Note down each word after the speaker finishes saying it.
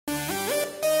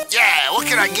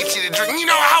can I get you to drink? You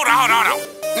know, hold on.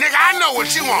 Nigga, I know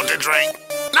what you want to drink.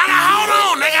 Now, hold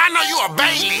on, nigga. I know you a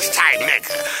Bailey's type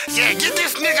nigga. Yeah, get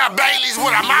this nigga a Bailey's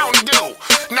with a Mountain Dew.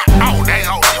 No,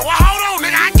 well, hold on,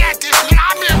 nigga. I got this, nigga.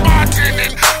 I've been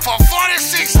bartending for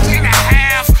 46 and a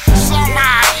half some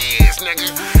odd years,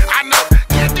 nigga. I know.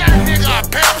 Get that nigga a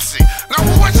Pepsi. Now,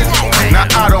 what you want, nigga?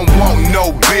 Now, I don't want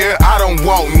no beer. I don't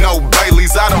want no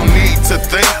Bailey's. I don't need to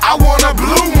think. I want a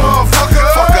blue motherfucker.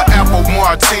 Fuck a apple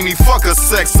martini. Fuck a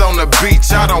sex on the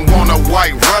beach. I don't want a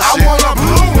white Russian. I want a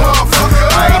blue motherfucker.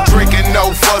 I ain't drinking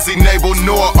no fuzzy navel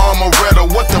nor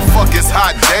amaretto. What the fuck is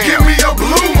hot damn? Give me a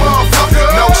blue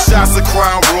motherfucker. No shots of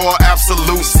Crown Royal,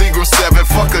 Absolute, Seagram 7.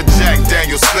 Fuck a Jack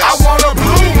Daniel's special. I want a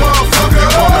blue motherfucker. You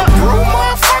want a brew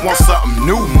motherfucker? Want something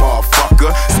new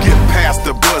motherfucker? Skip past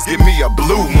the buzz, give me a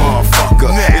blue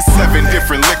motherfucker. It's 7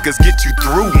 different liquors get you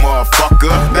through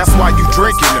motherfucker. That's why you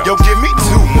drinking them. Yo, give me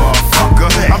 2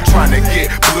 motherfucker. I'm trying to get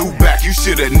blue back. You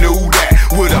shoulda knew that.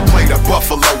 With a plate of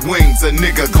buffalo wings, a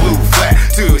nigga glued flat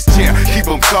to his chair. Keep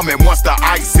him coming once the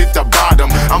ice hit the bottom.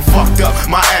 I'm fucked up,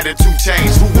 my attitude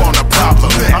changed. Who want a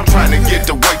problem? I'm trying to get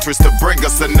the waitress to bring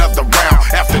us another round.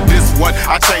 After this one,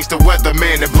 I change the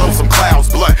weatherman and blow some clouds.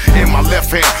 Blood in my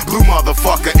left hand, blue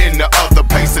motherfucker in the other.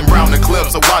 Pacing round the club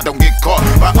so I don't get caught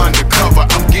by undercover.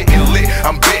 I'm getting lit,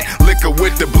 I'm bent, liquor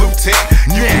with the blue tint.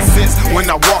 You can sense when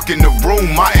I walk in the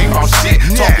room, I ain't on shit.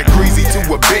 Talking greasy to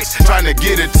a bitch, trying to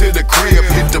get her to the crib.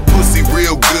 Hit the pussy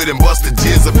real good and bust the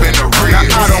jizz up in the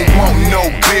ribs. I don't want no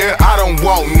beer, I don't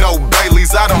want no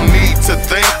Bailey's. I don't need to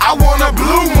think. I want a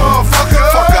blue motherfucker.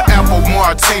 Fuck a apple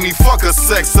martini, fuck a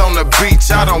sex on the beach.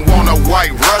 I don't want a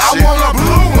white Russian. I want a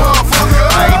blue motherfucker.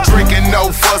 I ain't drinking no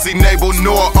fuzzy navel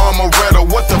nor amaretto.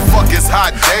 What the fuck is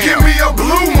hot damn? Give me a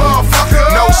blue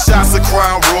motherfucker. No shots of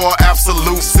Crown Royal,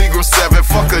 Absolute, Seagram 7.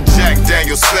 Fuck a Jack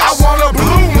Daniel's special. I want a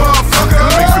blue motherfucker.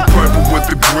 Mix the purple with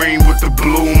the green with the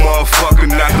blue motherfucker.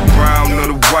 Not the brown or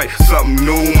the white, something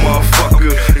new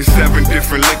motherfucker. It's 7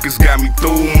 different liquors got me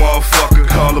through motherfucker.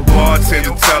 Call the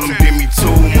bartender, tell him give me 2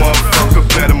 motherfucker.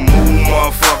 Better move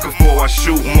motherfucker before I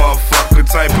shoot motherfucker.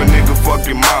 Type of nigga fuck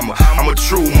your mama, I'm a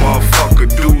true motherfucker.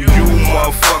 Do you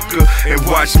motherfucker and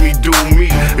watch me do me.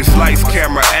 It's lights,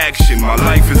 camera, action, my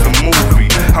life is a movie.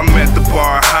 I'm at the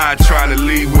bar high trying to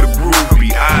leave with a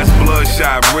groupie. Eyes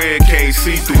bloodshot red, can't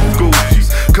see through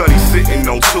Gucci's. Cuddy sitting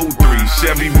on 2-3,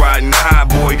 Chevy riding high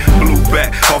boy. Blue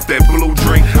back off that blue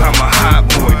drink, I'm a hot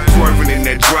boy. Swerving in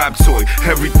that drop toy,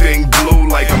 everything blue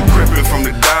like I'm crippin'. From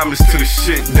the diamonds to the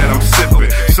shit that I'm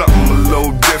sippin'. Something a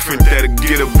little different that'll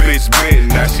get a bitch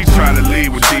bent. Now she tryna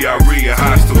leave with DRE and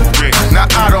Hostol Da Grynch. Now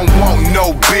I don't want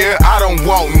no beer, I don't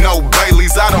want no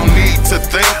Bailey's. I don't need to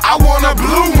think. I want a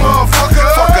blue motherfucker.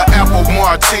 Fuck a apple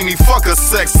martini, fuck a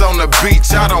sex on the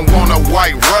beach. I don't want a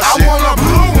white Russian. I want a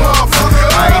blue motherfucker.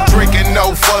 I ain't drinking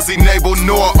no fuzzy navel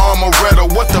nor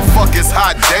amaretto. What the fuck is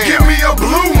hot damn? Give me a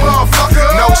blue motherfucker.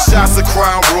 No shots of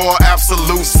Crown Royal,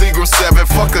 Absolute, Seagram 7.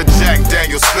 Fuck a Jack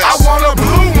Daniel's special. I want a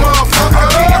blue motherfucker. I'm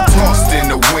getting tossed in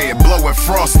the wind, blowing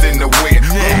frost in the wind.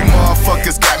 Blue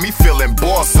motherfuckers got me feeling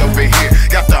boss up in here.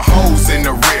 Got the hoes in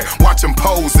the rear, watch them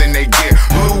pose in they gear.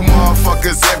 Blue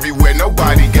motherfuckers everywhere,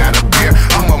 nobody got a beer.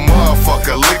 I'm a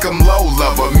motherfucker, lick 'em low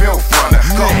lover, milf runner.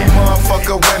 Call me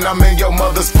motherfucker when I'm in your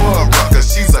mother's floor rucker.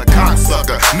 She's a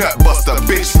cocksucker, nut buster,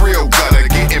 bitch real gutter.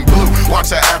 Getting blue, watch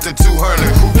her after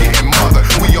 200, who getting mother?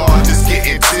 We all just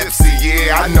getting tipsy,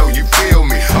 yeah, I know you feel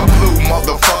me. A blue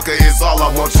motherfucker is all I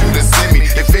want you to send me.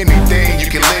 If anything, you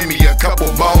can lend me a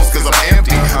couple bones, cause I'm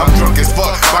empty. I'm drunk as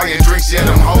fuck, buying drinks, yeah,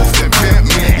 them hoes that pimp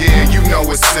me. Yeah, you know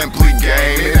it's simply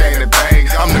game, it ain't a thing.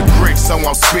 I'm the Grinch, so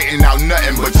I'm spitting out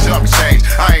nothing but chump change.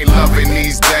 I ain't loving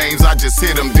these dames, I just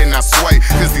hit them, then I sway.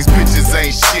 Cause these bitches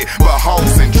ain't shit but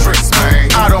hoes and tricks, man.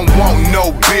 I don't want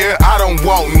no beer, I don't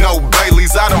want no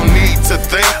Bailey's. I don't need to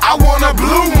think. I want a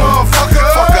blue motherfucker.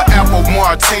 Fuck a apple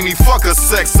martini, fuck a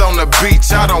sex on the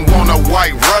beach. I don't want a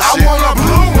white Russian. I want a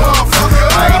blue motherfucker.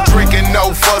 I ain't drinking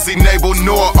no fuzzy navel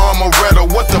nor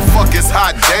amaretto. What the fuck is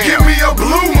hot damn? Give me a